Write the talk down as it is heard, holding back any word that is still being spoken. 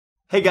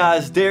Hey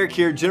guys, Derek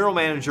here, General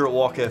Manager at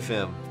Walk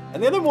FM.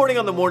 And the other morning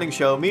on the morning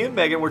show, me and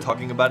Megan were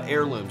talking about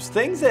heirlooms,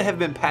 things that have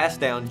been passed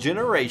down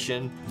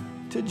generation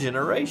to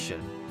generation.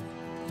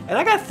 And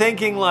I got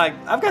thinking,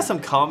 I've got some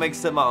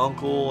comics that my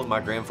uncle and my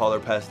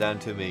grandfather passed down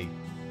to me.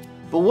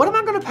 But what am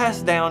I going to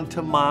pass down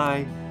to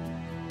my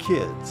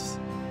kids?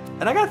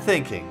 And I got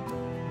thinking,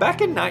 back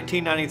in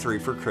 1993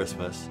 for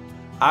Christmas,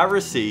 I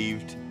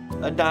received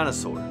a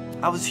dinosaur.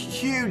 I was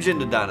huge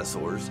into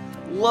dinosaurs,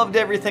 loved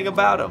everything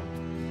about them.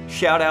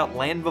 Shout out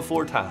Land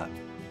Before Time.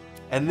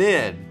 And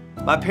then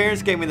my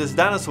parents gave me this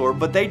dinosaur,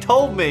 but they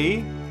told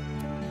me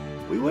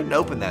we wouldn't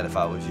open that if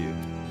I was you,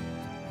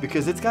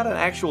 because it's got an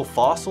actual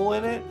fossil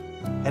in it,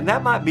 and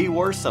that might be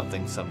worth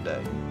something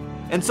someday.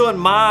 And so in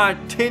my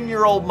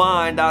 10-year-old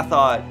mind, I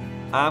thought,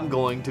 I'm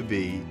going to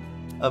be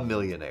a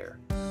millionaire.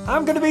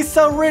 I'm going to be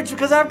so rich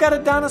because I've got a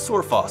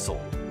dinosaur fossil.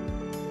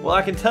 Well,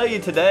 I can tell you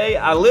today,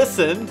 I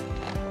listened,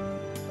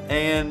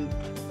 and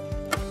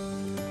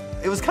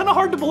it was kind of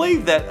hard to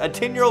believe that a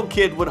 10-year-old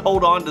kid would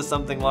hold on to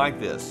something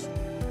like this.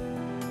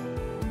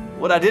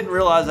 What I didn't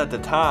realize at the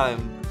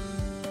time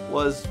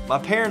was my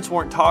parents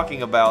weren't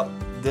talking about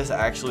this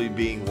actually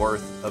being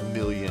worth $1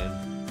 million.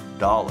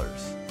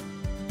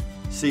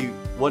 See,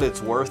 what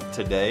it's worth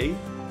today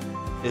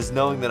is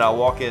knowing that I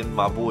walk in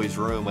my boys'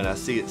 room and I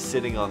see it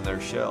sitting on their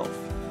shelf.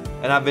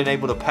 And I've been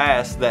able to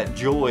pass that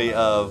joy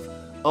of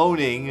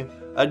owning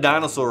a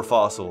dinosaur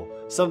fossil,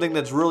 something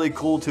that's really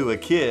cool to a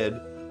kid,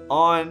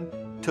 on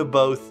to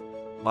both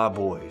my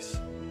boys.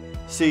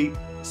 See,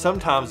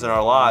 sometimes in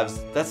our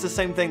lives, that's the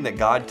same thing that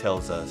God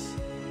tells us.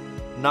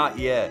 Not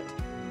yet,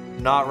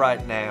 not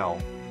right now,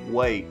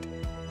 wait.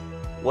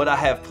 What I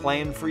have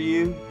planned for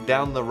you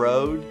down the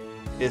road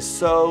is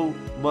so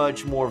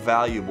much more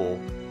valuable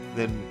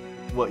than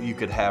what you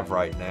could have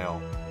right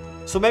now.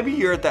 So maybe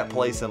you're at that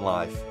place in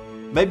life.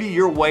 Maybe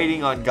you're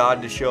waiting on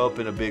God to show up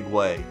in a big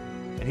way,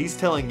 and He's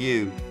telling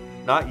you,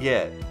 not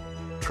yet,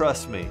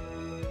 trust me.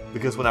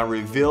 Because when I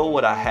reveal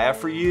what I have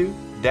for you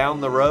down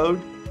the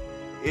road,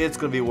 it's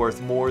going to be worth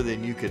more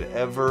than you could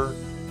ever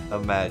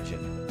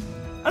imagine.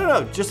 I don't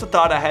know, just a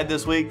thought I had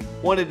this week.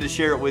 Wanted to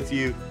share it with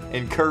you,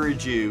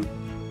 encourage you,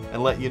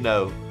 and let you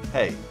know,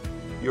 hey,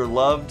 you're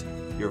loved,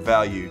 you're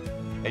valued,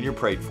 and you're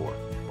prayed for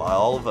by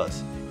all of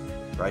us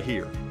right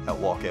here at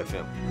Walk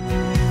FM.